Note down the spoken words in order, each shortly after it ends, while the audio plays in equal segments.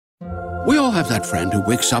We all have that friend who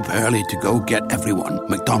wakes up early to go get everyone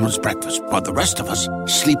McDonald's breakfast, while the rest of us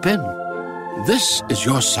sleep in. This is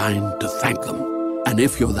your sign to thank them. And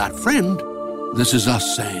if you're that friend, this is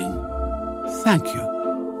us saying thank you.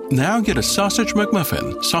 Now get a sausage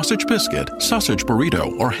McMuffin, sausage biscuit, sausage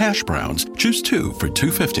burrito, or hash browns. Choose 2 for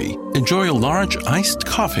 $2.50. Enjoy a large iced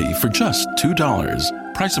coffee for just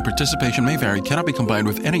 $2. Price and participation may vary. Cannot be combined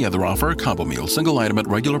with any other offer or combo meal. Single item at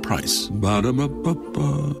regular price.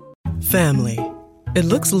 Ba-da-ba-ba-ba. Family. It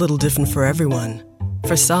looks a little different for everyone.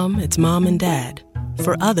 For some, it's mom and dad.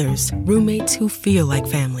 For others, roommates who feel like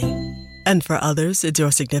family. And for others, it's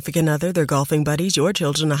your significant other, their golfing buddies, your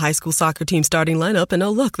children, a high school soccer team starting lineup, and oh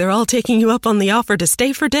look, they're all taking you up on the offer to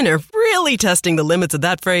stay for dinner, really testing the limits of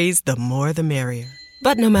that phrase, the more the merrier.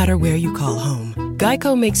 But no matter where you call home,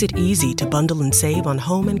 Geico makes it easy to bundle and save on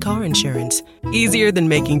home and car insurance. Easier than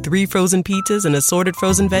making 3 frozen pizzas and assorted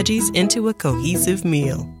frozen veggies into a cohesive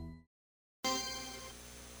meal.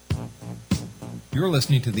 You're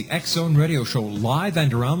listening to the X-Zone Radio Show live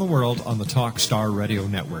and around the world on the Talkstar Radio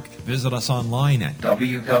Network. Visit us online at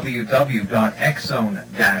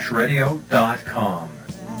www.xzone-radio.com.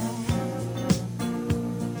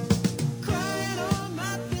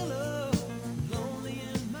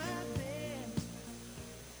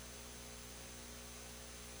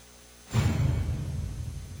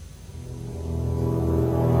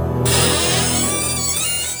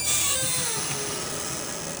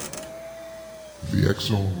 The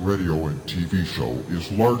X-Zone Radio and TV show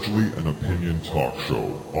is largely an opinion talk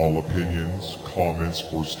show. All opinions, comments,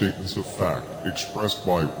 or statements of fact expressed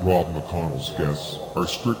by Rob McConnell's guests are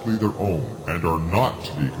strictly their own and are not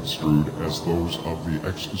to be construed as those of the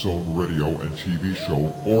X-Zone Radio and TV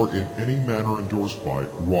show or in any manner endorsed by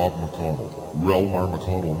Rob McConnell, Relmar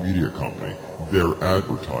McConnell Media Company, their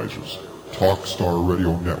advertisers, Talkstar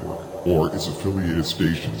Radio Network, or its affiliated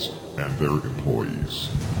stations and their employees.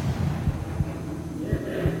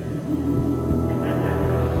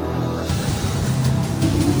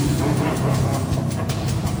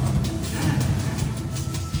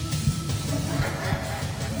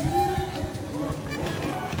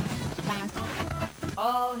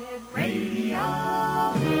 All Hit Radio.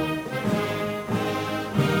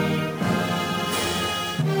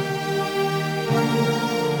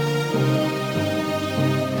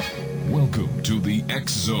 Welcome to the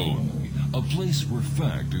X-Zone, a place where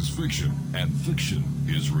fact is fiction and fiction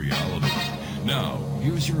is reality. Now,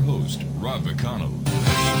 here's your host, Rob McConnell.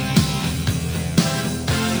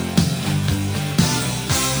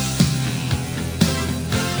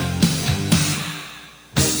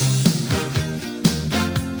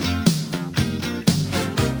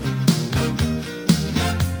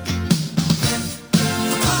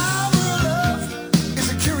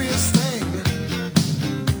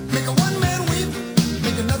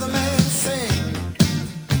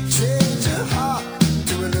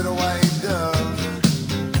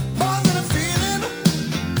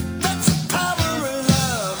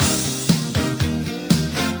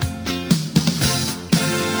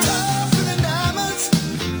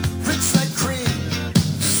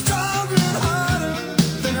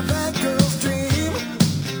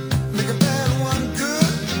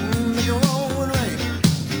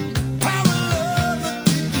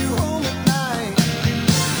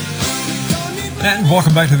 And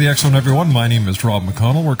welcome back to the X-Zone, everyone. My name is Rob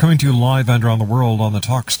McConnell. We're coming to you live and around the world on the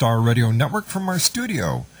Talkstar Radio Network from our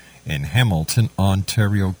studio in Hamilton,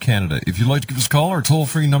 Ontario, Canada. If you'd like to give us a call, our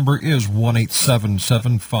toll-free number is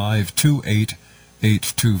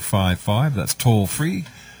 1-877-528-8255. That's toll-free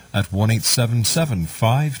at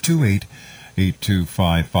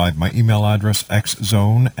 1-877-528-8255. My email address,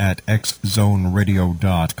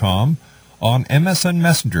 xzone@xzoneradio.com. On MSN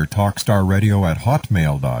Messenger,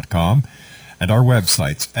 talkstarradio@hotmail.com. And our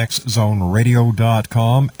websites,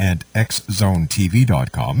 xzoneradio.com and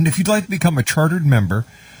xzonetv.com. And if you'd like to become a chartered member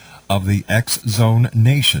of the X-Zone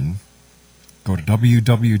Nation, go to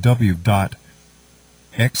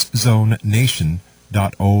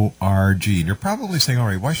www.xzonenation.org. And you're probably saying, all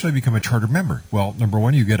right, why should I become a chartered member? Well, number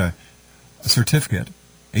one, you get a certificate,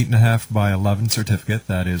 8.5 by 11 certificate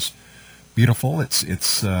that is beautiful. It's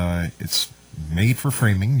made for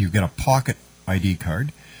framing. You get a pocket ID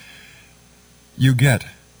card. You get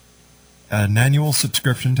an annual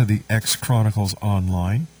subscription to the X Chronicles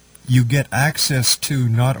Online. You get access to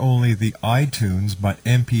not only the iTunes, but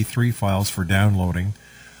MP3 files for downloading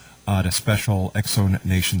at a special X-Zone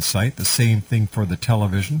Nation site. The same thing for the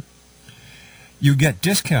television. You get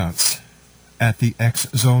discounts at the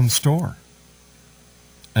X-Zone store.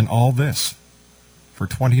 And all this for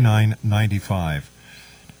 $29.95.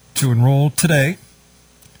 To enroll today,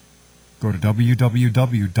 go to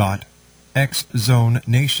www.xzoneradio.com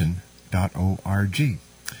xzonenation.org.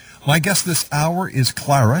 My guest this hour is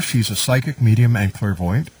Clara. She's a psychic, medium, and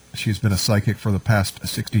clairvoyant. She's been a psychic for the past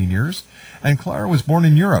 16 years, and Clara was born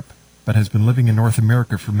in Europe, but has been living in North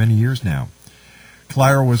America for many years now.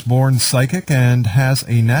 Clara was born psychic and has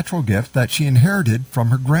a natural gift that she inherited from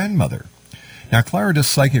her grandmother. Now, Clara does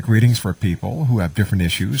psychic readings for people who have different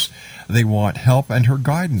issues they want help and her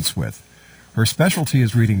guidance with. Her specialty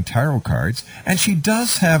is reading tarot cards, and she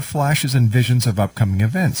does have flashes and visions of upcoming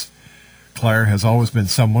events. Clara has always been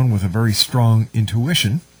someone with a very strong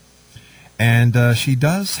intuition, and she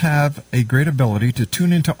does have a great ability to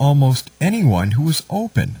tune into almost anyone who is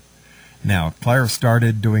open. Now, Clara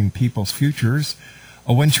started doing people's futures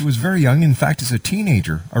when she was very young, in fact, as a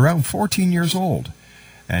teenager, around 14 years old.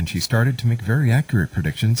 And she started to make very accurate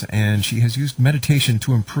predictions, and she has used meditation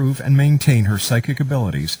to improve and maintain her psychic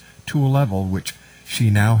abilities to a level which she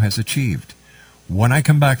now has achieved. When I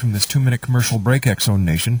come back from this 2-minute commercial break, X-Zone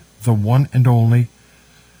Nation, the one and only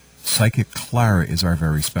Psychic Clara is our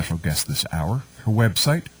very special guest this hour. Her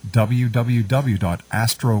website,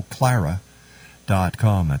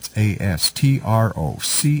 www.astroclara.com. That's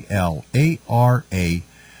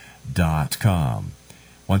ASTROCLARA.com.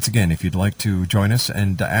 Once again, if you'd like to join us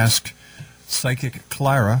and ask Psychic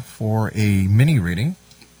Clara for a mini reading,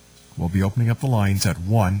 we'll be opening up the lines at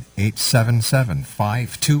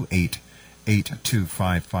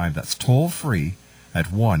 1-877-528-8255. That's toll free at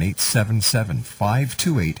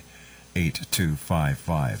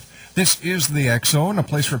 1-877-528-8255. This is the X-Zone, a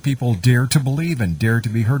place where people dare to believe and dare to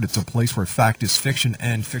be heard. It's a place where fact is fiction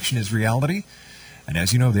and fiction is reality. And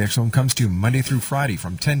as you know, the X-Zone comes to you Monday through Friday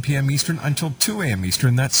from 10 p.m. Eastern until 2 a.m.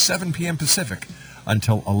 Eastern. That's 7 p.m. Pacific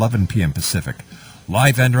until 11 p.m. Pacific.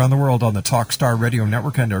 Live and around the world on the Talkstar Radio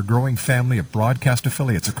Network and our growing family of broadcast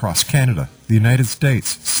affiliates across Canada, the United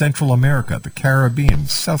States, Central America, the Caribbean,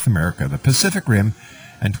 South America, the Pacific Rim,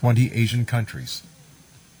 and 20 Asian countries.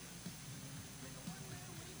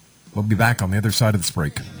 We'll be back on the other side of this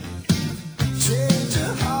break. Change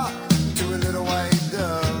your heart to a little white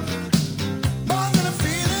dove. Born in a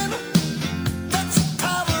feeling, that's the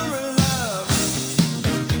power of love.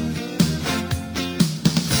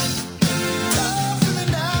 Tough in the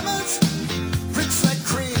diamonds, rich like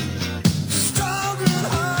cream. Stronger and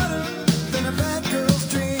harder than a bad girl's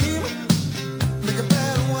dream. Make a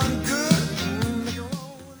bad one good, make your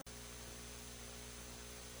own.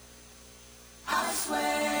 I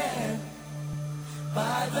swear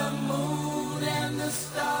by the moon and the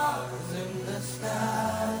stars in the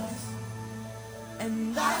skies,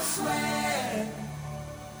 and I swear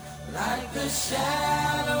like the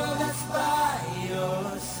shadow that's by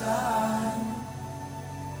your side.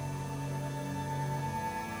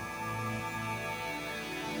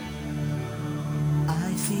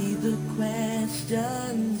 I see the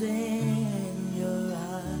questions in your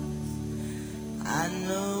eyes. I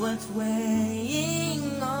know what's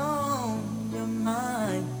weighing on your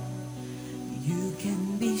mind. You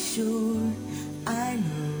can be sure I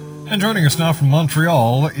know. And joining us now from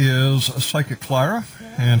Montreal is Psychic Clara,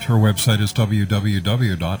 and her website is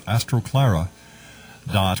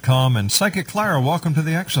www.astroclara.com. And Psychic Clara, welcome to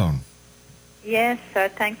the X-Zone. Yes,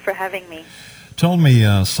 thanks for having me. Tell me,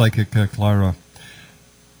 Psychic Clara,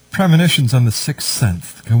 premonitions on the sixth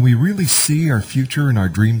sense. Can we really see our future in our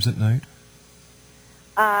dreams at night?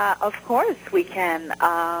 Of course we can.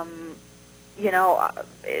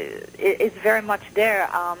 It's very much there.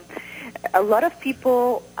 A lot of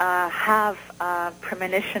people have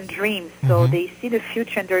premonition dreams, so they see the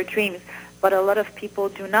future in their dreams, but a lot of people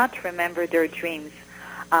do not remember their dreams.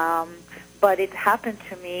 But it happened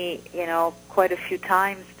to me, quite a few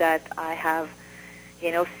times that I have,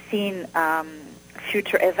 seen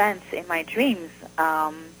future events in my dreams.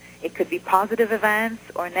 It could be positive events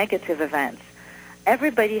or negative events.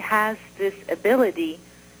 Everybody has this ability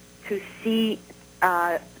to see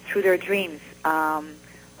through their dreams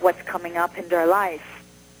what's coming up in their life,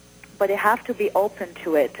 but they have to be open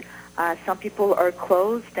to it. Some people are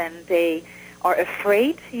closed and they are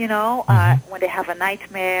afraid, when they have a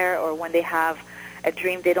nightmare or when they have a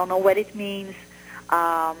dream, they don't know what it means.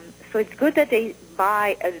 So it's good that they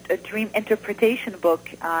buy a dream interpretation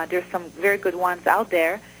book. There's some very good ones out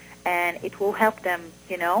there, and it will help them,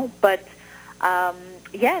 But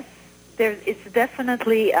yes, it's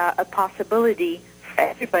definitely a possibility for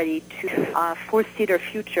everybody to foresee their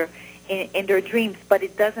future in their dreams, but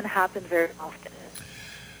it doesn't happen very often.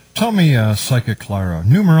 Tell me, Psychic Clara,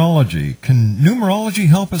 numerology. Can numerology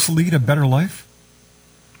help us lead a better life?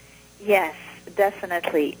 Yes,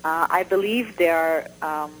 definitely. I believe there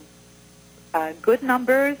are good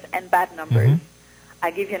numbers and bad numbers.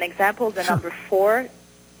 I give you an example. The number 4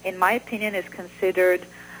 in my opinion, is considered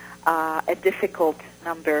a difficult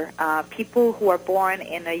number. People who are born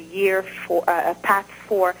in a path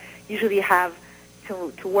 4 usually have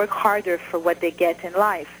to work harder for what they get in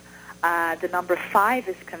life. The number 5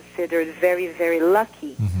 is considered very, very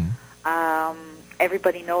lucky.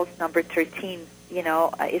 Everybody knows number 13,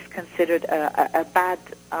 is considered a bad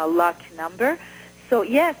luck number. So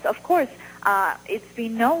yes, of course, it's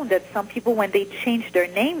been known that some people, when they change their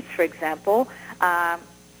names, for example,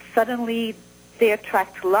 suddenly they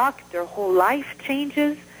attract luck. Their whole life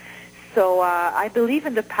changes. So I believe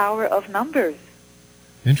in the power of numbers.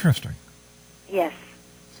 Interesting. Yes.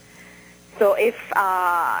 So if,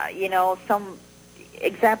 some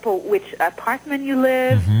example, which apartment you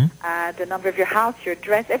live, the number of your house, your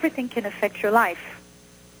address, everything can affect your life.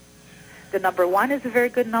 The number 1 is a very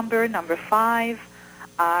good number. Number 5.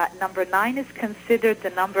 Number 9 is considered the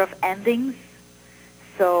number of endings.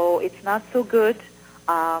 So it's not so good.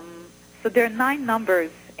 So there are 9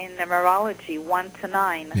 numbers in numerology, 1 to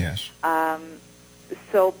 9. Yes.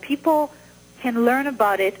 So people can learn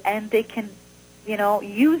about it, and they can,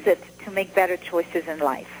 use it to make better choices in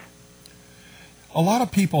life. A lot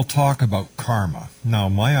of people talk about karma. Now,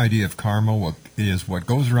 my idea of karma is what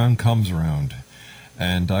goes around comes around.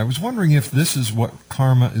 And I was wondering if this is what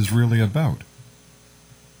karma is really about.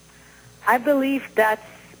 I believe that's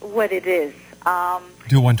what it is.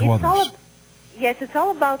 Do unto others. Yes, it's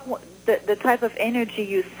all about the type of energy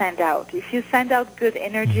you send out. If you send out good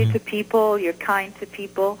energy to people, you're kind to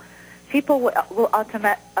people, people will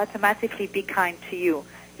automatically be kind to you.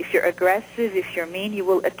 If you're aggressive, if you're mean, you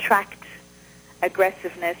will attract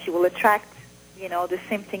aggressiveness. You will attract, the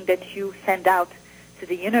same thing that you send out to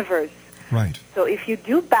the universe. Right. So if you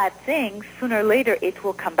do bad things, sooner or later it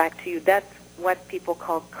will come back to you. That's what people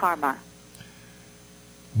call karma.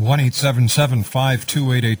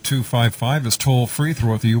 1-877-528-8255 is toll-free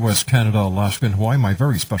throughout the U.S., Canada, Alaska, and Hawaii. My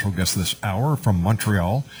very special guest this hour from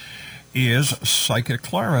Montreal is Psychic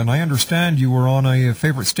Clara, and I understand you were on a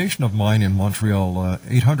favorite station of mine in Montreal,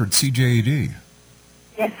 800 CJAD.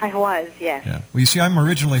 Yes, I was, yes. Yeah. Well, you see, I'm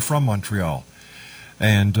originally from Montreal,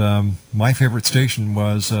 and my favorite station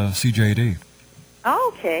was CJAD.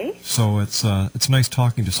 Oh, okay. So it's nice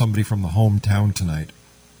talking to somebody from the hometown tonight.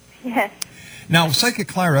 Yes. Now, Psychic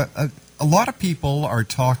Clara, a lot of people are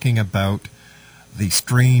talking about the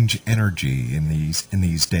strange energy in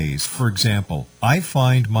these days. For example, I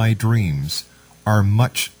find my dreams are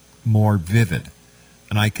much more vivid,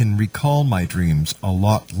 and I can recall my dreams a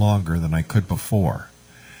lot longer than I could before.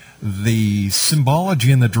 The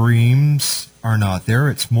symbology in the dreams are not there.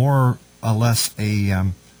 It's more or less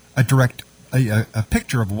a direct a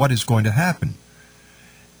picture of what is going to happen.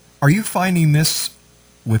 Are you finding this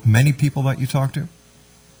with many people that you talk to?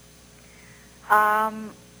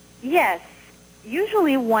 Yes.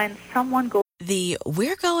 Usually when someone goes... The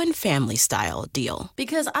We're Going Family Style deal.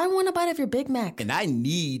 Because I want a bite of your Big Mac. And I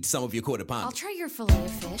need some of your Quarter Pounder. I'll try your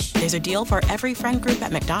Filet-O-Fish. There's a deal for every friend group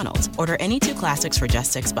at McDonald's. Order any 2 classics for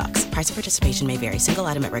just $6. Price of participation may vary. Single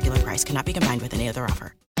item at regular price cannot be combined with any other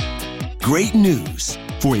offer. Great news.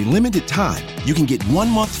 For a limited time, you can get 1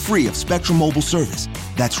 month free of Spectrum Mobile service.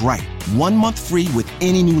 That's right, 1 month free with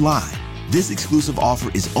any new line. This exclusive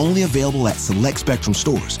offer is only available at select Spectrum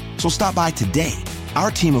stores, so stop by today. Our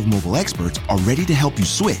team of mobile experts are ready to help you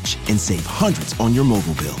switch and save hundreds on your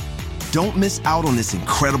mobile bill. Don't miss out on this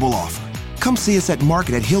incredible offer. Come see us at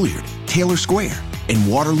Market at Hilliard, Taylor Square, and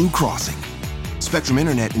Waterloo Crossing. Spectrum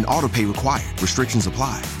Internet and autopay required. Restrictions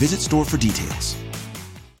apply. Visit store for details.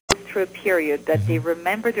 Through a period that they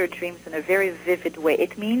remember their dreams in a very vivid way.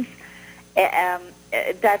 It means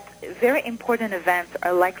that very important events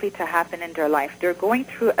are likely to happen in their life. They're going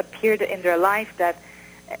through a period in their life that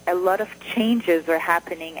a lot of changes are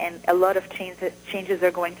happening, and a lot of changes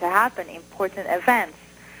are going to happen, important events.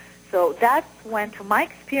 So that's when, to my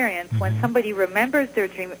experience, when somebody remembers their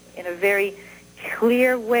dream in a very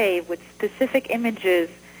clear way with specific images,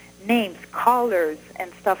 names, colors,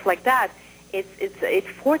 and stuff like that, it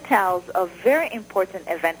foretells of very important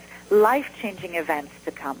events, life-changing events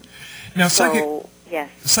to come. Now, yes.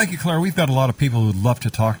 Psychic Clara, we've got a lot of people who'd love to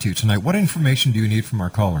talk to you tonight. What information do you need from our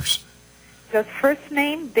callers? Just first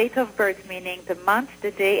name, date of birth, meaning the month,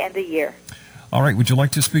 the day, and the year. All right. Would you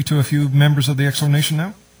like to speak to a few members of the Exo Nation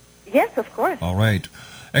now? Yes, of course. All right.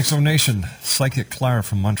 Exo Nation, Psychic Clara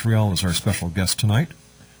from Montreal is our special guest tonight.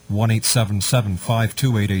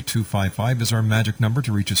 1-877-528-8255 is our magic number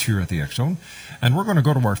to reach us here at the X-Zone. And we're going to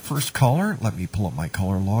go to our first caller. Let me pull up my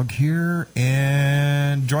caller log here.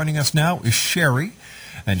 And joining us now is Sherry.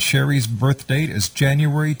 And Sherry's birth date is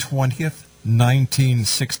January 20th,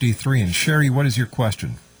 1963. And Sherry, what is your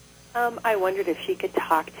question? I wondered if she could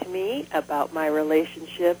talk to me about my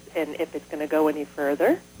relationship and if it's going to go any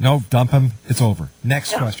further. No, dump him. It's over.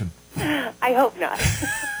 Next question. I hope not.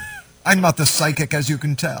 I'm not the psychic, as you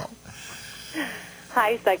can tell.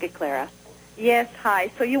 Hi, Psychic Clara. Yes,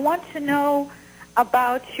 hi. So you want to know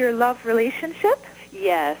about your love relationship?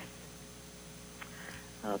 Yes.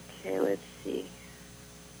 Okay, let's see.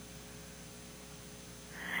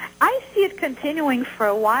 I see it continuing for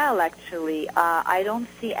a while, actually. I don't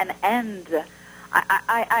see an end.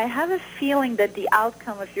 I have a feeling that the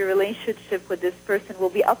outcome of your relationship with this person will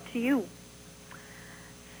be up to you.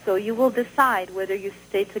 So you will decide whether you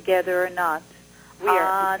stay together or not.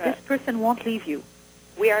 This person won't leave you.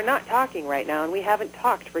 We are not talking right now, and we haven't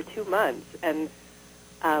talked for 2 months, and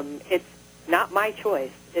it's not my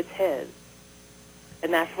choice. It's his.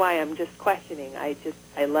 And that's why I'm just questioning. I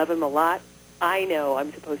love him a lot. I know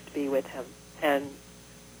I'm supposed to be with him, and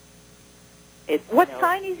it's... What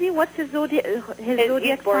sign is he? What's his zodiac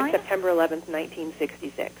He's born sign? September 11th,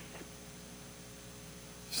 1966.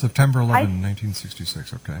 September 11,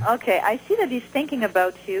 1966, okay. Okay, I see that he's thinking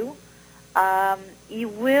about you. He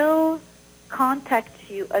will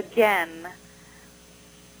contact you again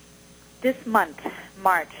this month,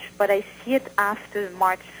 March, but I see it after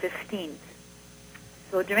March 15th.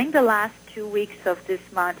 So during the last 2 weeks of this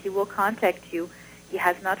month, he will contact you. He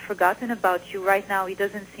has not forgotten about you. Right now, he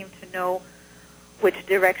doesn't seem to know which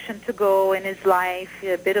direction to go in his life,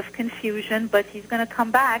 a bit of confusion, but he's going to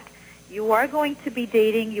come back. You are going to be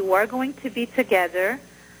dating. You are going to be together.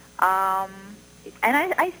 And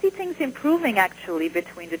I see things improving, actually,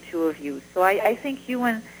 between the two of you. So I think you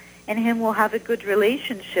and him will have a good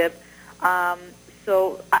relationship.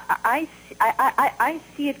 So I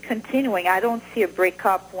see it continuing. I don't see a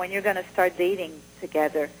breakup when you're going to start dating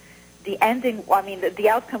together. The ending, the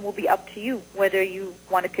outcome will be up to you, whether you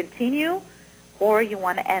want to continue or you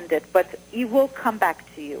want to end it. But he will come back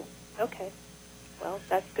to you. Okay. Well,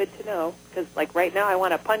 that's good to know, because, right now I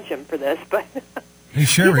want to punch him for this, but... Hey,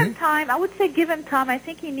 Sherry. Give him time. I would say give him time. I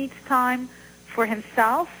think he needs time for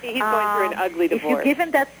himself. He's going through an ugly divorce. If you give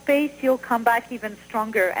him that space, he'll come back even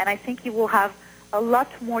stronger, and I think he will have a lot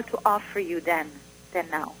more to offer you than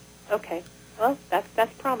now. Okay. Well,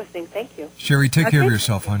 that's promising. Thank you. Sherry, take care of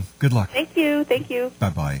yourself, hon. Good luck. Thank you. Thank you.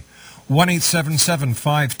 Bye-bye.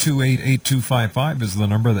 1-877-528-8255 is the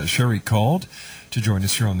number that Sherry called to join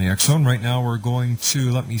us here on the X Zone. Right now we're going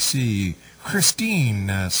to,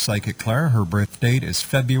 Christine, Psychic Clara. Her birth date is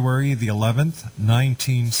February the 11th,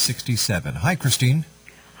 1967. Hi, Christine.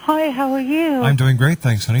 Hi, how are you? I'm doing great,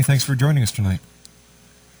 thanks, honey. Thanks for joining us tonight.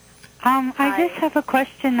 I just have a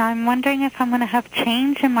question. I'm wondering if I'm going to have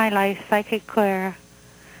change in my life, Psychic Clara.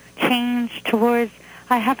 Change towards...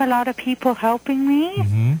 I have a lot of people helping me.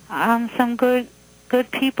 Mm-hmm. Some good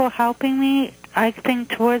people helping me. I think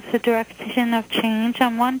towards the direction of change.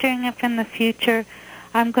 I'm wondering if in the future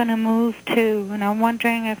I'm going to move too, and I'm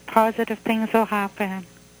wondering if positive things will happen.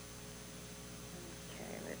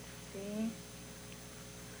 Okay, let's see.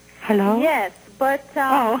 Hello? Yes, but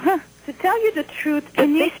to tell you the truth,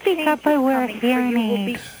 can you speak up? I wear a hearing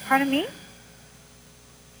aid. Pardon me?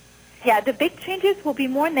 Yeah, the big changes will be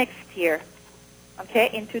more next year. Okay,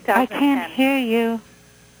 in 2010. I can't hear you.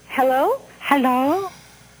 Hello? Hello?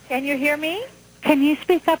 Can you hear me? Can you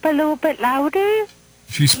speak up a little bit louder?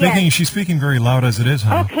 She's speaking. Yes. She's speaking very loud as it is,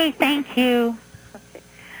 honey. Okay, thank you.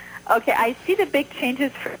 Okay, I see the big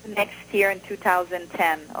changes for next year in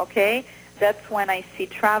 2010, okay? That's when I see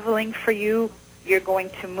traveling for you. You're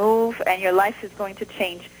going to move, and your life is going to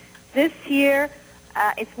change. This year,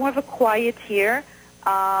 it's more of a quiet year,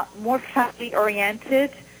 more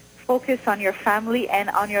family-oriented. Focus on your family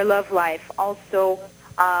and on your love life. Also,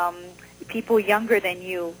 people younger than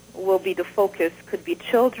you will be the focus. Could be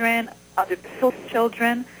children, other people's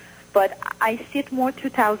children, but I see it more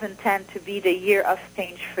 2010 to be the year of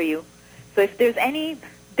change for you. So if there's any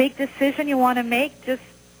big decision you want to make, just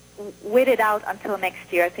wait it out until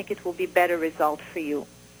next year. I think it will be better result for you.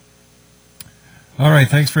 All right,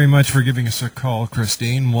 thanks very much for giving us a call,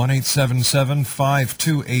 Christine.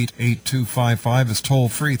 1-877-528-8255 is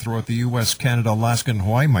toll-free throughout the U.S., Canada, Alaska, and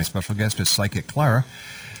Hawaii. My special guest is Psychic Clara.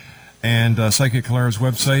 And Psychic Clara's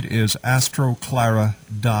website is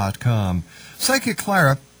astroclara.com. Psychic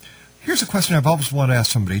Clara, here's a question I've always wanted to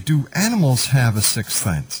ask somebody. Do animals have a sixth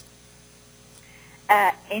sense?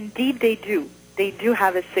 Indeed, they do. They do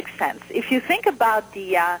have a sixth sense. If you think about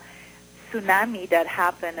the tsunami that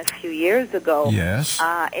happened a few years ago, yes,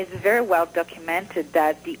 it's very well documented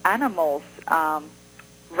that the animals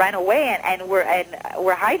ran away and were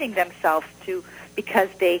hiding themselves too, because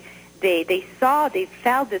they felt the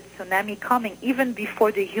tsunami coming even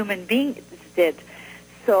before the human beings did.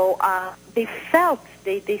 So they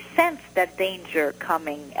sensed that danger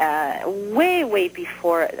coming way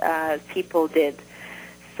before people did.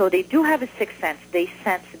 So they do have a sixth sense. They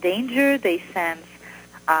sense danger. They sense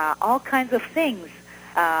all kinds of things.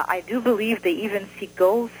 I do believe they even see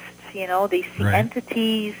ghosts. They see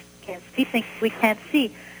entities, can see things we can't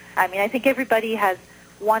see. I mean, I think everybody has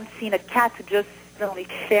once seen a cat just only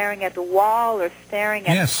staring at the wall or staring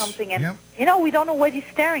at something, and we don't know what he's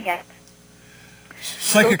staring at.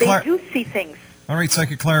 Psychic so Clara. They do see things. All right,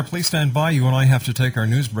 Psychic Clara, please stand by. You and I have to take our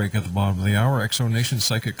news break at the bottom of the hour. Exonation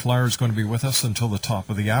Psychic Clara is going to be with us until the top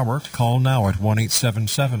of the hour. Call now at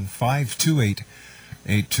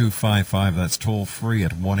 1-877-528-8255. That's toll free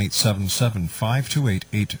at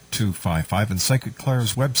 1-877-528-8255. And Psychic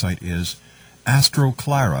Clara's website is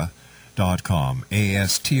astroclara.com.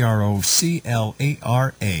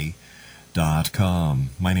 ASTROCLARA.com.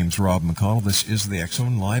 My name's Rob McConnell. This is the X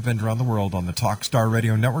Zone, live and around the world on the Talkstar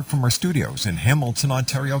Radio Network from our studios in Hamilton,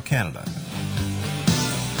 Ontario, Canada.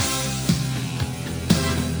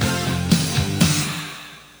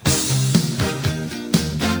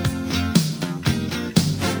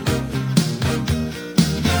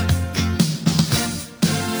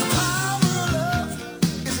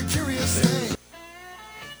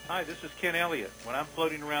 Hi, this is Ken Elliott. When I'm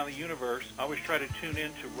floating around the universe, I always try to tune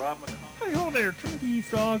in to Rob McConnell. Hi, ho there, Twinkie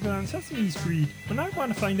Frog on Sesame Street. When I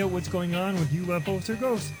want to find out what's going on with UFOs or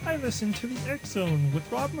ghosts, I listen to the X Zone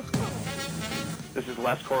with Rob McConnell. This is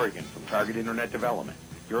Les Corrigan from Target Internet Development.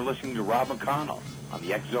 You're listening to Rob McConnell on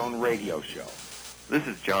the X Zone Radio Show. This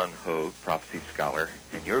is John Hogue, Prophecy Scholar,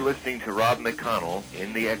 and you're listening to Rob McConnell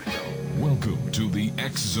in the X Zone. Welcome to the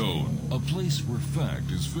X Zone, a place where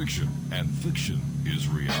fact is fiction and fiction is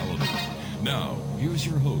reality. Now, here's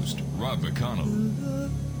your host, Rob McConnell.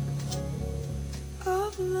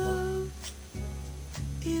 Of love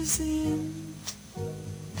is in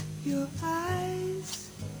your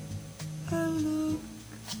eyes, a look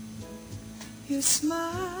your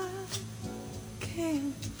smile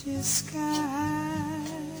can't disguise.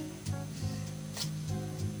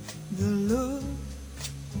 The look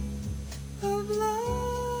of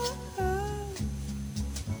love,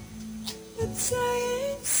 it's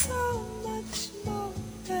saying so much more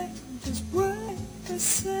than just words to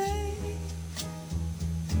say.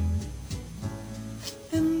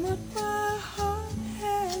 And what my heart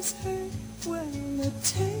has heard, well, it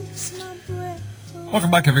takes my breath.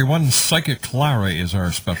 Welcome back, everyone. Psychic Clara is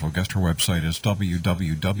our special guest. Her website is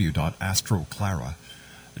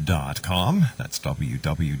www.astroclara.com. That's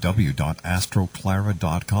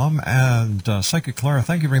www.astroclara.com. And Psychic Clara,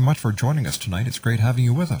 thank you very much for joining us tonight. It's great having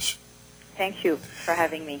you with us. Thank you for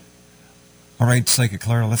having me. All right, Psychic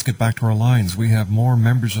Clara, let's get back to our lines. We have more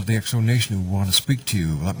members of the X Zone Nation who want to speak to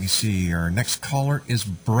you. Let me see. Our next caller is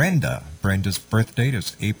Brenda. Brenda's birth date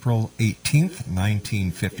is April 18th,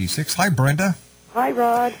 1956. Hi, Brenda. Hi,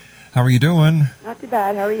 Rod. How are you doing? Not too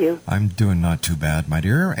bad. How are you? I'm doing not too bad, my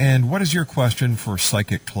dear. And what is your question for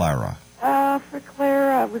Psychic Clara? For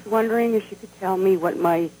Clara, I was wondering if she could tell me what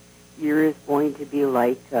my year is going to be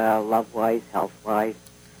like, love-wise, health-wise.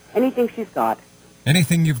 Anything she's got.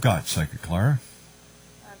 Anything you've got, Psychic Clara.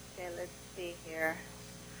 Okay, let's see here.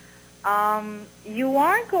 You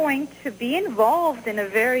are going to be involved in a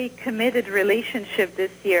very committed relationship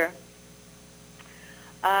this year.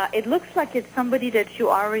 It looks like it's somebody that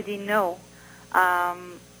you already know.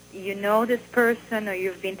 You know this person, or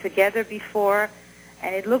you've been together before,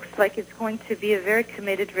 and it looks like it's going to be a very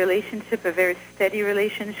committed relationship, a very steady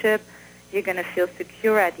relationship. You're going to feel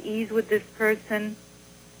secure, at ease with this person,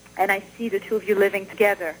 and I see the two of you living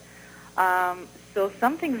together. So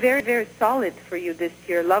something very, very solid for you this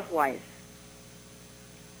year, love-wise.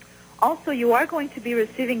 Also, you are going to be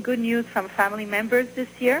receiving good news from family members this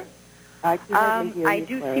year. I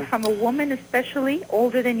do see from a woman especially,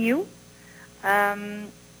 older than you.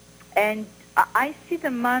 And I see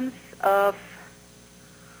the months of...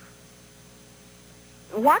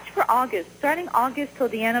 Watch for August. Starting August till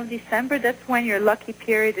the end of December, that's when your lucky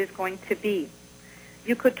period is going to be.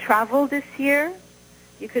 You could travel this year.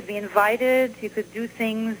 You could be invited. You could do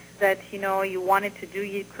things that, you wanted to do,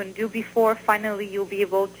 you couldn't do before. Finally, you'll be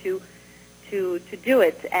able to do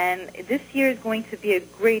it. And this year is going to be a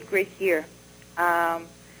great, great year.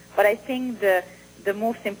 But I think the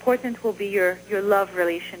most important will be your love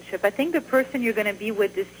relationship. I think the person you're going to be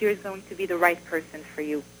with this year is going to be the right person for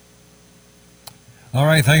you. All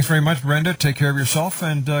right, thanks very much, Brenda. Take care of yourself,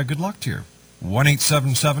 and good luck to you.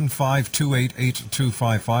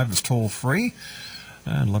 1-877-528-8255 is toll free.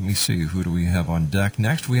 And let me see, who do we have on deck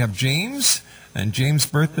next? We have James, and James'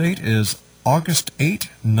 birth date is August 8,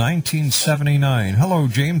 1979. Hello,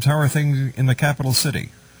 James. How are things in the capital city?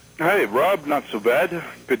 Hi, Rob. Not so bad.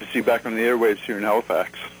 Good to see you back on the airwaves here in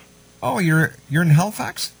Halifax. Oh, you're in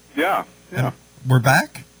Halifax? Yeah. And we're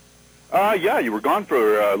back? Yeah, you were gone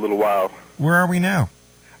for a little while. Where are we now?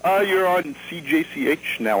 You're on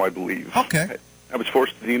CJCH now, I believe. Okay. I was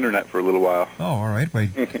forced to the internet for a little while. Oh, all right. Wait.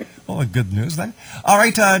 Well, good news then. All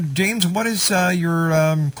right, James, what is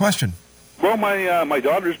your question? Well, my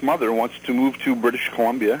daughter's mother wants to move to British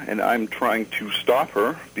Columbia, and I'm trying to stop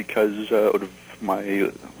her because out of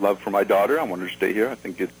my love for my daughter, I want her to stay here. I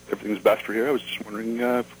think everything's best for here. I was just wondering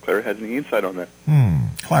if Clara had any insight on that.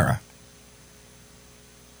 Clara.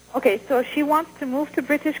 Okay, so she wants to move to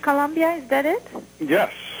British Columbia, is that it?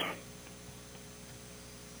 Yes.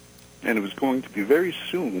 And it was going to be very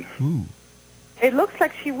soon. Ooh. It looks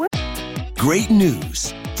like she will. Great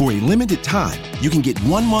news. For a limited time, you can get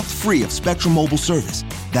 1 month free of Spectrum Mobile service.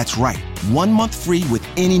 That's right, 1 month free with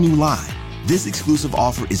any new line. This exclusive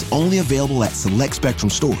offer is only available at select Spectrum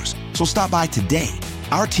stores, so stop by today.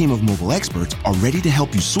 Our team of mobile experts are ready to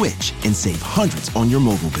help you switch and save hundreds on your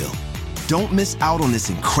mobile bill. Don't miss out on this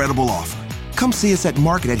incredible offer. Come see us at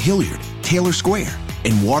Market at Hilliard, Taylor Square,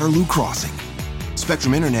 and Waterloo Crossing.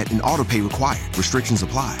 Spectrum Internet and autopay required. Restrictions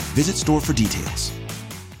apply. Visit store for details.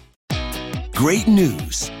 Great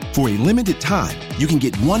news. For a limited time, you can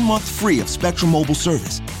get 1 month free of Spectrum Mobile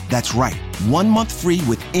service. That's right, 1 month free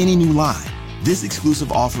with any new line. This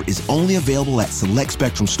exclusive offer is only available at select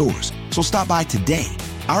Spectrum stores, so stop by today.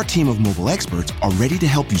 Our team of mobile experts are ready to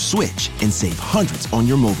help you switch and save hundreds on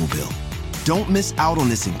your mobile bill. Don't miss out on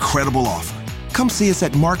this incredible offer. Come see us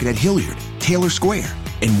at Market at Hilliard, Taylor Square,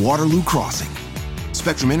 and Waterloo Crossing.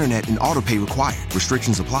 Spectrum Internet and autopay required.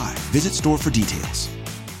 Restrictions apply. Visit store for details.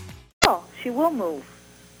 Oh, she will move.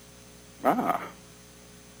 Ah.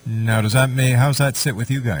 Now, how's that sit with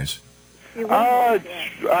you guys?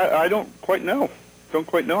 I don't quite know.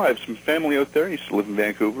 I have some family out there. I used to live in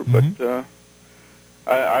Vancouver, but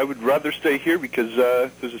I would rather stay here because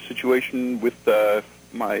there's a situation with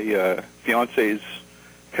my fiance's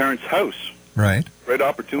parents' house. Right. Great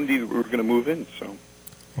opportunity. We're going to move in, so.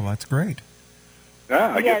 Well, that's great.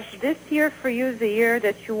 Yeah, I guess. This year for you is the year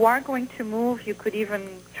that you are going to move. You could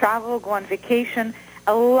even travel, go on vacation.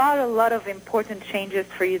 A lot of important changes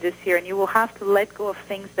for you this year, and you will have to let go of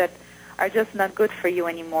things that are just not good for you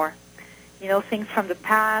anymore. You know, things from the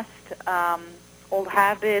past, old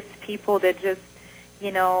habits, people that just,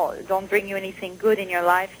 don't bring you anything good in your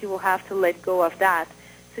life. You will have to let go of that.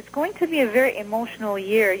 So it's going to be a very emotional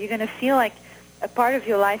year. You're going to feel like a part of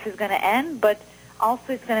your life is going to end, but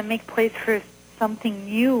also it's going to make place for something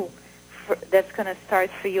new that's going to start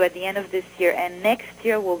for you at the end of this year. And next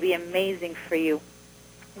year will be amazing for you.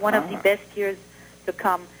 One of the best years to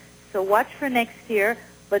come. So watch for next year.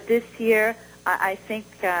 But this year, I think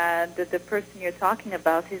that the person you're talking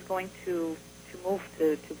about is going to move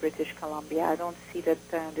to British Columbia. I don't see that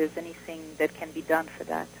there's anything that can be done for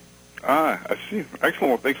that. I see. Excellent.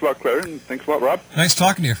 Well, thanks a lot, Clara, and thanks a lot, Rob. Nice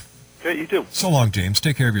talking to you. Yeah, you too. So long, James.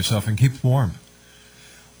 Take care of yourself and keep warm.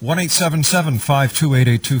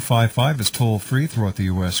 1-877-528-8255 is toll-free throughout the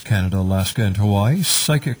U.S., Canada, Alaska, and Hawaii.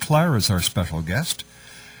 Psychic Clara is our special guest.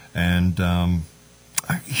 And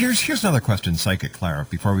here's another question, Psychic Clara,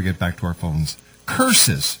 before we get back to our phones.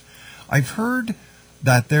 Curses. I've heard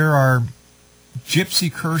that there are gypsy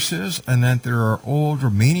curses and that there are old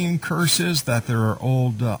Romanian curses, that there are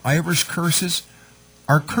old Irish curses.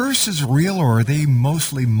 Are curses real, or are they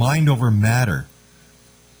mostly mind over matter?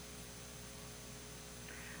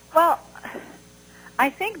 Well, I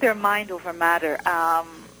think they're mind over matter. I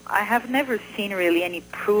have never seen really any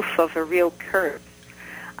proof of a real curse.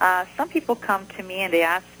 Some people come to me and they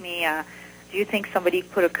ask me, do you think somebody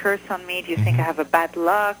put a curse on me? Do you think I have a bad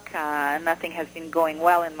luck? Nothing has been going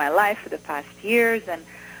well in my life for the past years. And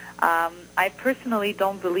I personally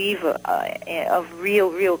don't believe of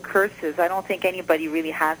real curses. I don't think anybody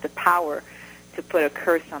really has the power to put a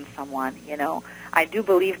curse on someone, I do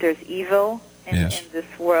believe there's evil in this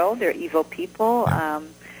world. There are evil people.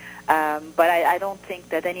 But I don't think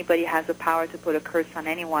that anybody has the power to put a curse on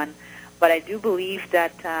anyone. But I do believe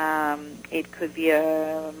that it could be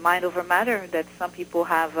a mind over matter, that some people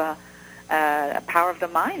have a power of the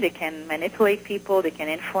mind. They can manipulate people, they can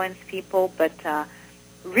influence people, but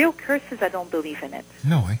real curses, I don't believe in it.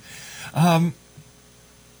 No way.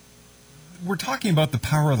 We're talking about the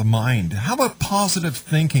power of the mind. How about positive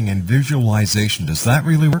thinking and visualization? Does that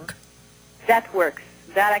really work? That works.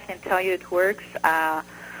 That I can tell you it works.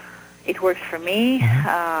 It works for me.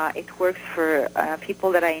 It works for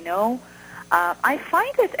people that I know. I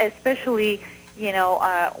find it especially,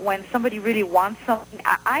 when somebody really wants something.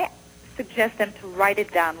 suggest them to write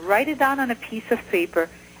it down. Write it down on a piece of paper,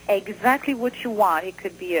 exactly what you want. It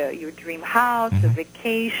could be your dream house, a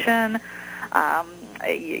vacation,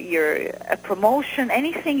 a promotion,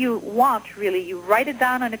 anything you want, really. You write it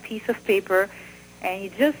down on a piece of paper, and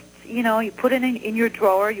you just, you put it in your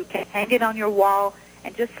drawer. You can hang it on your wall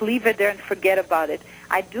and just leave it there and forget about it.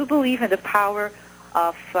 I do believe in the power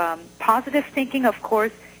of positive thinking, of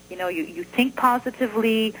course. You think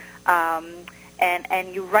positively,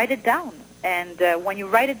 and you write it down. And when you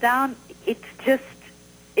write it down, it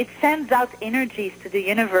sends out energies to the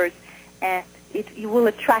universe, and you will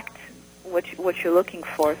attract what you're looking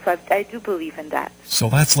for. So I do believe in that. So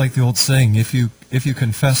that's like the old saying: if you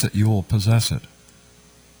confess it, you will possess it.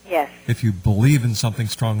 Yes. If you believe in something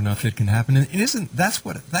strong enough, it can happen. And that's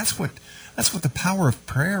what the power of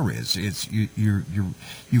prayer is. It's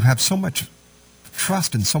you have so much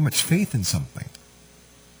trust and so much faith in something.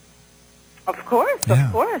 Of course, Yeah.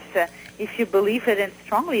 of course. If you believe it in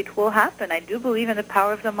strongly, it will happen. I do believe in the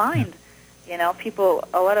power of the mind. People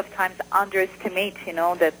a lot of times underestimate,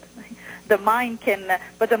 that the mind can,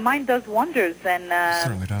 but the mind does wonders, and it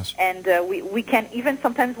certainly does. And we can even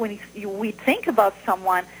sometimes when we think about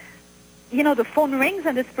someone, the phone rings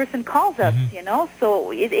and this person calls us,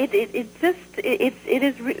 So it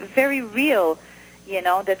is very real,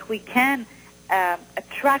 that we can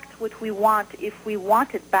attract what we want if we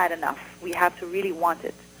want it bad enough. We have to really want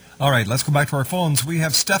it. All right, let's go back to our phones. We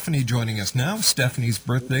have Stephanie joining us now. Stephanie's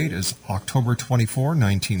birth date is October 24,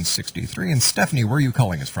 1963. And Stephanie, where are you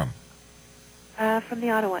calling us from? From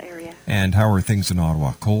the Ottawa area. And how are things in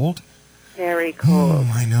Ottawa? Cold? Very cold.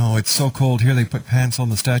 I know. It's so cold here they put pants on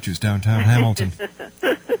the statues downtown Hamilton.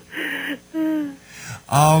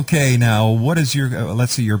 Okay, now, what is your,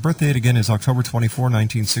 let's see, your birth date again is October 24,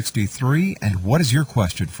 1963. And what is your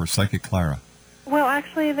question for Psychic Clara? Well,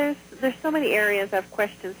 actually, there's so many areas I have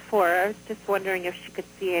questions for. I was just wondering if she could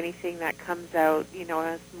see anything that comes out,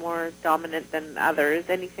 as more dominant than others.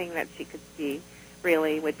 Anything that she could see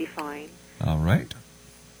really would be fine. All right.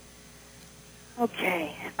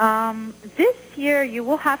 Okay. This year, you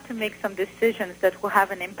will have to make some decisions that will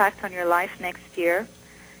have an impact on your life next year.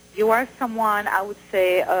 You are someone, I would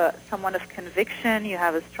say, someone of conviction. You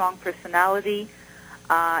have a strong personality.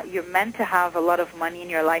 You're meant to have a lot of money in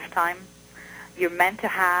your lifetime. You're meant to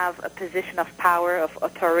have a position of power, of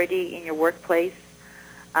authority in your workplace.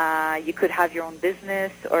 You could have your own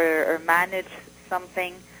business or manage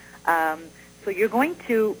something. So you're going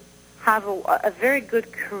to have a very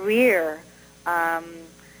good career, and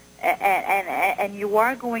you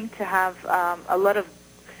are going to have a lot of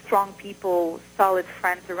strong people, solid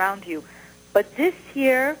friends around you. But this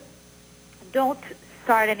year, don't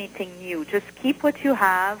start anything new. Just keep what you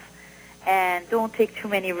have, and don't take too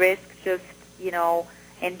many risks. Just,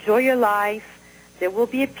 enjoy your life. There will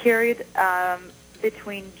be a period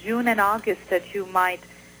between June and August that you might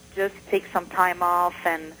just take some time off,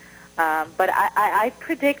 and but I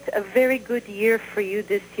predict a very good year for you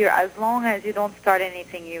this year, as long as you don't start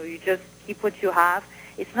anything new. You just keep what you have.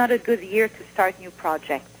 It's not a good year to start new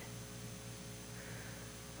projects.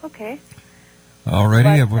 Okay.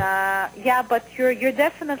 Alrighty. But, but you're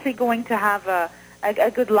definitely going to have a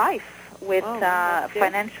good life with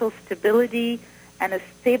financial stability and a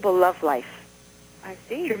stable love life. I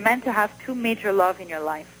see. You're meant to have two major love in your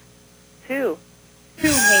life. Two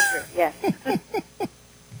major, yes.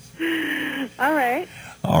 All right.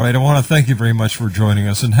 All right, I want to thank you very much for joining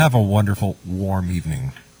us, and have a wonderful, warm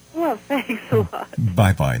evening. Well, thanks a lot.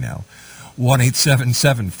 Bye-bye now.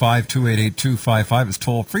 1-877-528-8255 is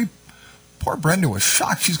toll-free. Poor Brenda was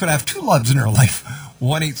shocked. She's going to have two loves in her life.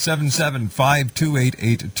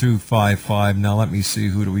 1-877-528-8255. Now let me see,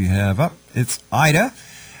 who do we have up? It's Ida.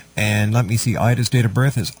 And let me see, Ida's date of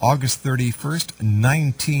birth is August 31st,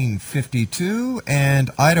 1952. And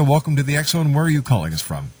Ida, welcome to the X-Zone. Where are you calling us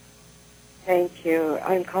from? Thank you.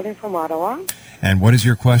 I'm calling from Ottawa. And what is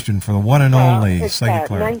your question for the one and only It's Psychic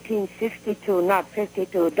Clara? 1962, not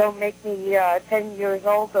 52. Don't make me 10 years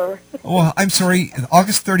older. Oh, I'm sorry,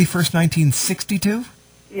 August 31st, 1962?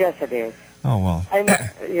 Yes, it is. Oh, well.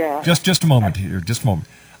 Yeah. Just a moment here, just a moment.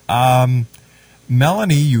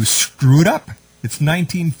 Melanie, you screwed up. It's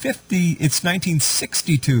 1950, it's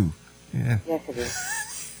 1962. Yeah. Yes, it is.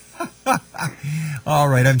 All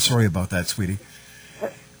right, I'm sorry about that, sweetie.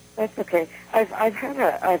 That's okay. I've had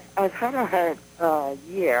a hard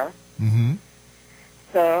year. Mm-hmm.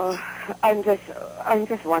 So I'm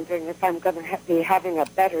just wondering if I'm going to be having a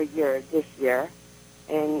better year this year,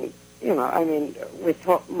 and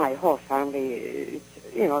with my whole family,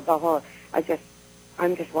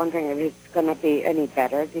 I'm just wondering if it's going to be any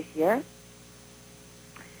better this year.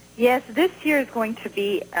 Yes, this year is going to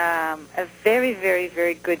be a very, very,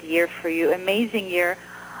 very good year for you. Amazing year.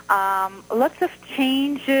 Lots of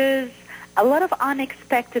changes, a lot of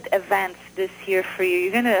unexpected events this year for you.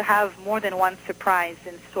 You're going to have more than one surprise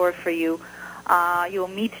in store for you. You'll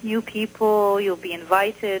meet new people. You'll be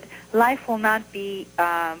invited. Life will not be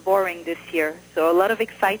boring this year. So a lot of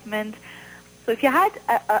excitement. So if you had,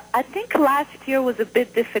 I think last year was a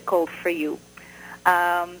bit difficult for you.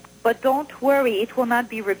 But don't worry, it will not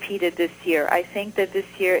be repeated this year. I think that this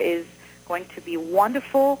year is going to be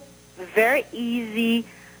wonderful, very easy,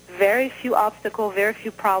 very few obstacles, very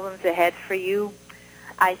few problems ahead for you.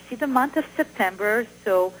 I see the month of September,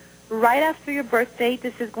 so right after your birthday,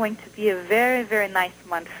 this is going to be a very, very nice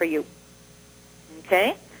month for you.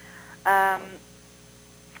 Okay? I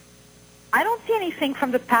don't see anything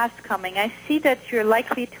from the past coming. I see that you're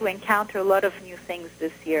likely to encounter a lot of new things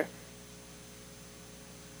this year.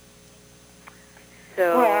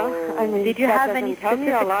 So, well, I mean, did you have any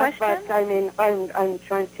specific questions? But I mean, I'm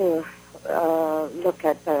trying to look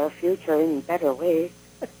at the future in a better way.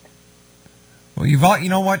 Well, you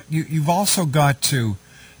know what? You've also got to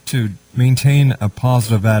maintain a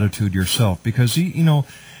positive attitude yourself, because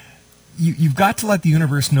you've got to let the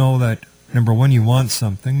universe know that, number one, you want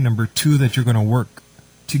something. Number two, that you're going to work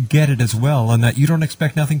to get it as well, and that you don't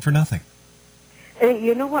expect nothing for nothing.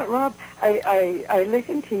 You know what, Rob? I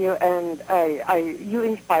listen to you, and you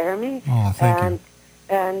inspire me. Oh, thank you.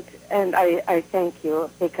 And I thank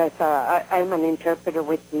you, because I'm an interpreter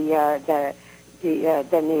with the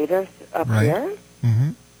natives up here.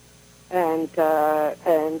 Mm-hmm. And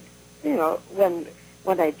you know, when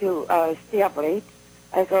I do stay up late,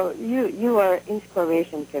 I go, you are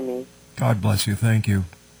inspiration to me. God bless you. Thank you.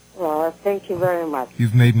 Well, thank you very much.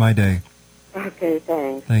 You've made my day. Okay,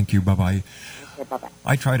 thanks. Thank you. Bye-bye. Okay, bye-bye.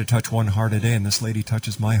 I try to touch one heart a day, and this lady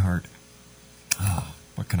touches my heart. Oh,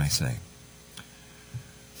 what can I say?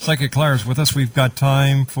 Psychic Clara's with us. We've got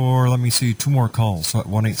time for, let me see, 2 more calls. So at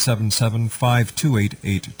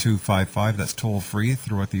 1-877-528-8255. That's toll-free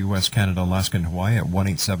throughout the U.S., Canada, Alaska, and Hawaii at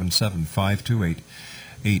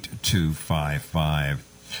 1-877-528-8255.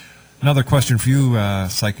 Another question for you,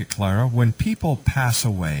 Psychic Clara. When people pass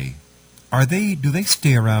away, do they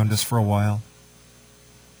stay around us for a while?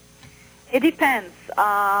 It depends.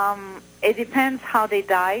 It depends how they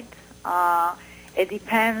died. It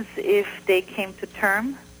depends if they came to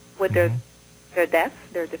terms with their death,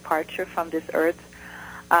 their departure from this earth.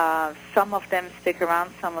 Some of them stick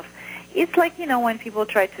around. It's like, when people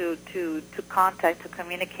try to contact, to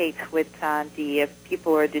communicate with the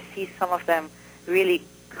people who are deceased, some of them really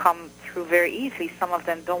come through very easily. Some of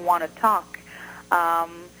them don't want to talk.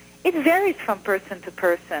 It varies from person to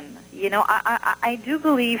person. I do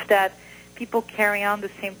believe that people carry on the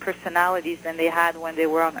same personalities than they had when they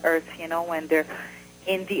were on Earth. When they're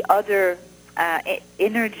in the other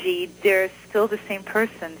energy, they're still the same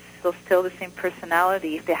person, still the same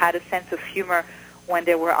personality. If they had a sense of humor when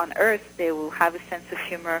they were on Earth, they will have a sense of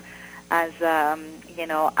humor as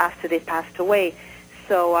after they passed away.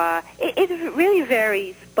 So it really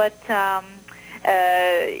varies, but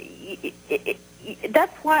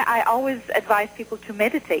that's why I always advise people to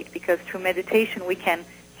meditate, because through meditation we can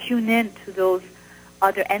tune in to those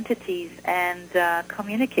other entities and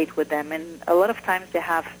communicate with them. And a lot of times they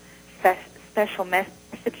have special messages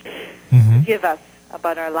to give us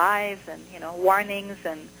about our lives and, warnings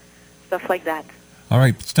and stuff like that. All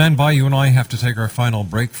right, stand by. You and I have to take our final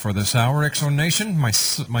break for this hour. X-Zone Nation, my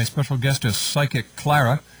special guest is Psychic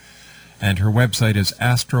Clara, and her website is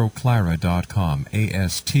astroclara.com,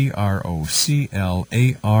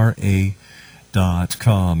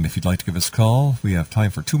 astroclara.com. If you'd like to give us a call, we have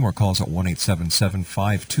time for 2 more calls at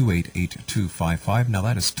 1-877-528-8255. Now,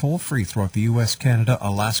 that is toll-free throughout the U.S., Canada,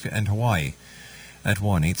 Alaska, and Hawaii at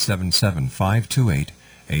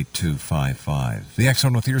 1-877-528-8255. The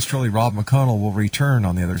X-Zone with yours truly, Rob McConnell, will return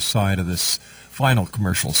on the other side of this final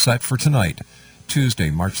commercial set for tonight,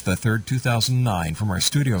 Tuesday, March the 3rd, 2009, from our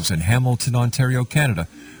studios in Hamilton, Ontario, Canada,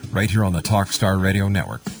 right here on the Talkstar Radio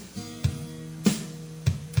Network.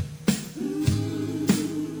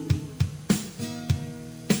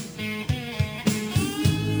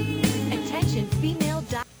 Attention, female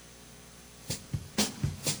doctors.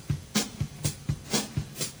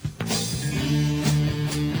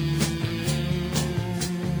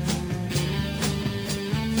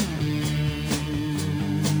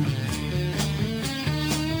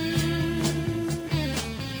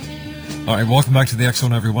 All right, welcome back to the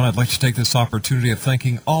X-Zone, everyone. I'd like to take this opportunity of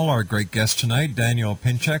thanking all our great guests tonight. Daniel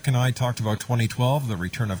Pinchek and I talked about 2012, the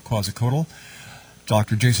return of Quetzalcoatl.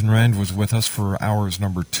 Dr. Jason Rand was with us for hours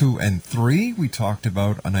number 2 and 3. We talked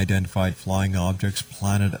about unidentified flying objects,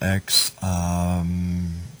 Planet X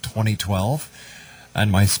 2012. And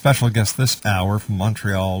my special guest this hour from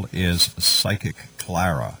Montreal is Psychic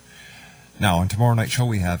Clara. Now, on tomorrow night's show,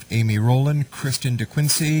 we have Amy Rowland, Kristen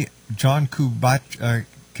DeQuincy, John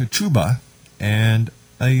Kachuba, and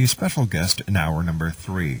a special guest in hour number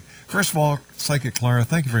 3. First of all, Psychic Clara,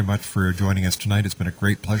 thank you very much for joining us tonight. It's been a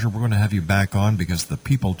great pleasure. We're going to have you back on because the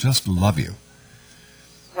people just love you.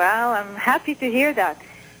 Well, I'm happy to hear that.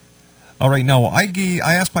 All right, now, I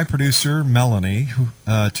asked my producer, Melanie,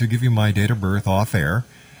 to give you my date of birth off air.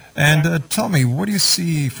 And tell me, what do you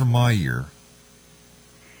see for my year?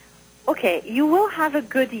 Okay, you will have a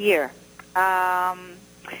good year.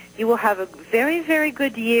 You will have a very, very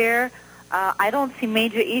good year. I don't see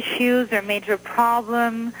major issues or major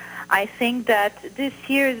problems. I think that this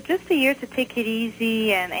year is just a year to take it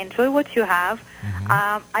easy and enjoy what you have.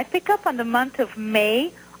 I pick up on the month of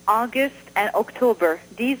May, August, and October.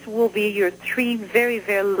 These will be your 3 very,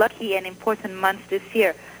 very lucky and important months this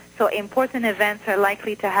year. So important events are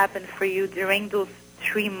likely to happen for you during those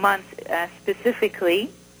 3 months specifically.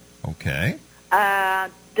 Okay.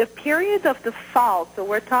 The period of the fall, so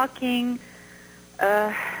we're talking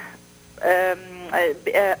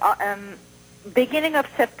beginning of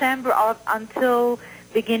September until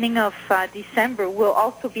beginning of December will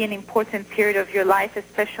also be an important period of your life,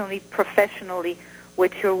 especially professionally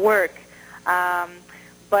with your work.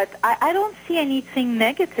 But I don't see anything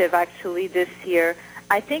negative, actually, this year.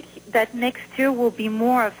 I think that next year will be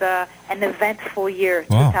more of an eventful year,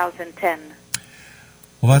 2010.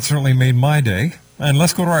 Well, that certainly made my day. And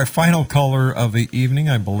let's go to our final caller of the evening.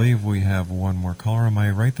 I believe we have one more caller. Am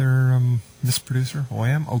I right there, Miss Producer? Oh, I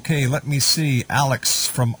am? Okay, let me see. Alex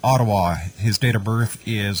from Ottawa. His date of birth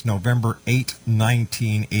is November 8,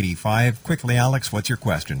 1985. Quickly, Alex, what's your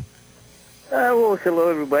question? Well,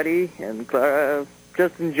 hello, everybody. And Clara,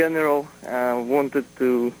 just in general, wanted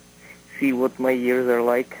to see what my years are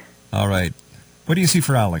like. All right. What do you see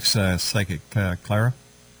for Alex, Psychic Clara?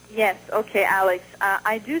 Yes, okay, Alex.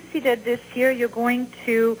 I do see that this year you're going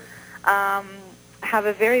to have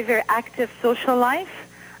a very, very active social life.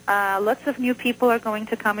 Lots of new people are going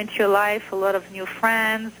to come into your life, a lot of new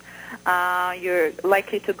friends. You're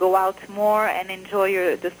likely to go out more and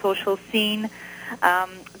enjoy the social scene.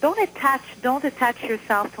 Don't attach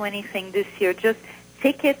yourself to anything this year. Just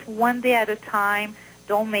take it one day at a time.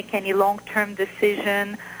 Don't make any long-term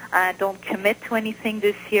decision. Don't commit to anything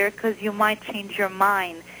this year because you might change your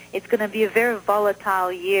mind. It's going to be a very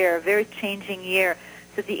volatile year, a very changing year.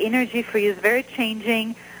 So the energy for you is very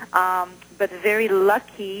changing, but very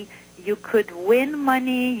lucky. You could win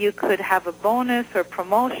money, you could have a bonus or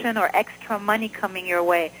promotion or extra money coming your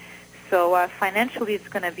way. So financially it's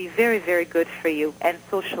going to be very, very good for you, and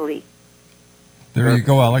socially. There you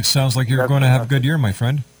go, Alex. Sounds like you're going to have a good year, my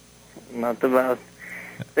friend. Not about.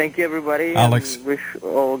 Thank you, everybody. Alex. And wish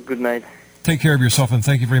all good night. Take care of yourself, and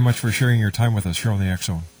thank you very much for sharing your time with us here on the X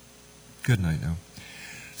Zone. Good night now.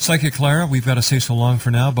 Psychic Clara, we've got to say so long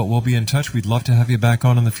for now, but we'll be in touch. We'd love to have you back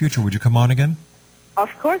on in the future. Would you come on again?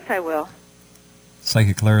 Of course I will.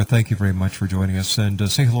 Psychic Clara, thank you very much for joining us, and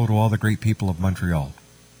say hello to all the great people of Montreal.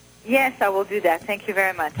 Yes, I will do that. Thank you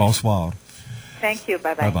very much. Bonsoir. Thank you.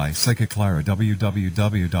 Bye-bye. Bye-bye. Psychic Clara,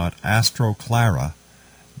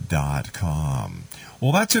 www.astroclara.com.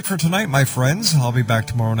 Well, that's it for tonight, my friends. I'll be back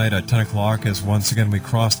tomorrow night at 10 o'clock as once again we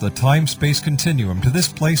cross the time-space continuum to this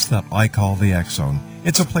place that I call the X Zone.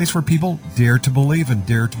 It's a place where people dare to believe and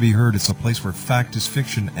dare to be heard. It's a place where fact is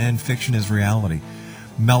fiction and fiction is reality.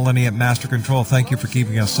 Melanie at Master Control, thank you for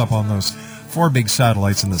keeping us up on those 4 big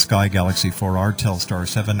satellites in the sky, Galaxy 4R, Telstar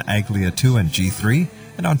 7, Aglia 2, and G3,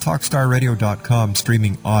 and on TalkStarRadio.com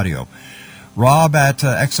streaming audio. Rob at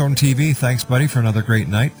X Zone TV, thanks, buddy, for another great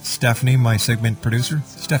night. Stephanie, my segment producer.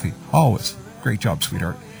 Steffi, always. Great job,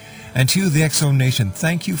 sweetheart. And to you, the X Zone Nation,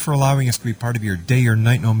 thank you for allowing us to be part of your day or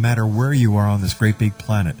night, no matter where you are on this great big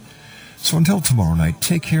planet. So until tomorrow night,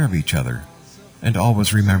 take care of each other. And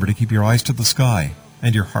always remember to keep your eyes to the sky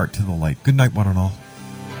and your heart to the light. Good night, one and all.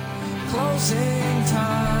 Closing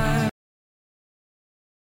time.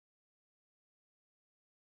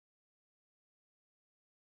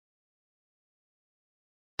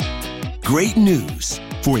 Great news!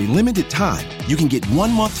 For a limited time, you can get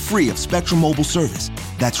 1 month free of Spectrum Mobile service.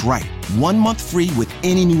 That's right, 1 month free with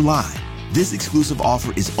any new line. This exclusive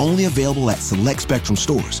offer is only available at select Spectrum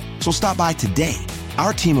stores, so stop by today.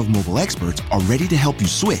 Our team of mobile experts are ready to help you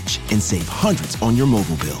switch and save hundreds on your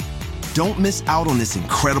mobile bill. Don't miss out on this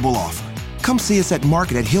incredible offer. Come see us at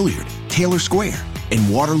Market at Hilliard, Taylor Square, and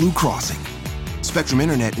Waterloo Crossing. Spectrum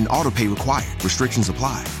Internet and autopay required. Restrictions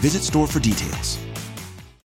apply. Visit store for details.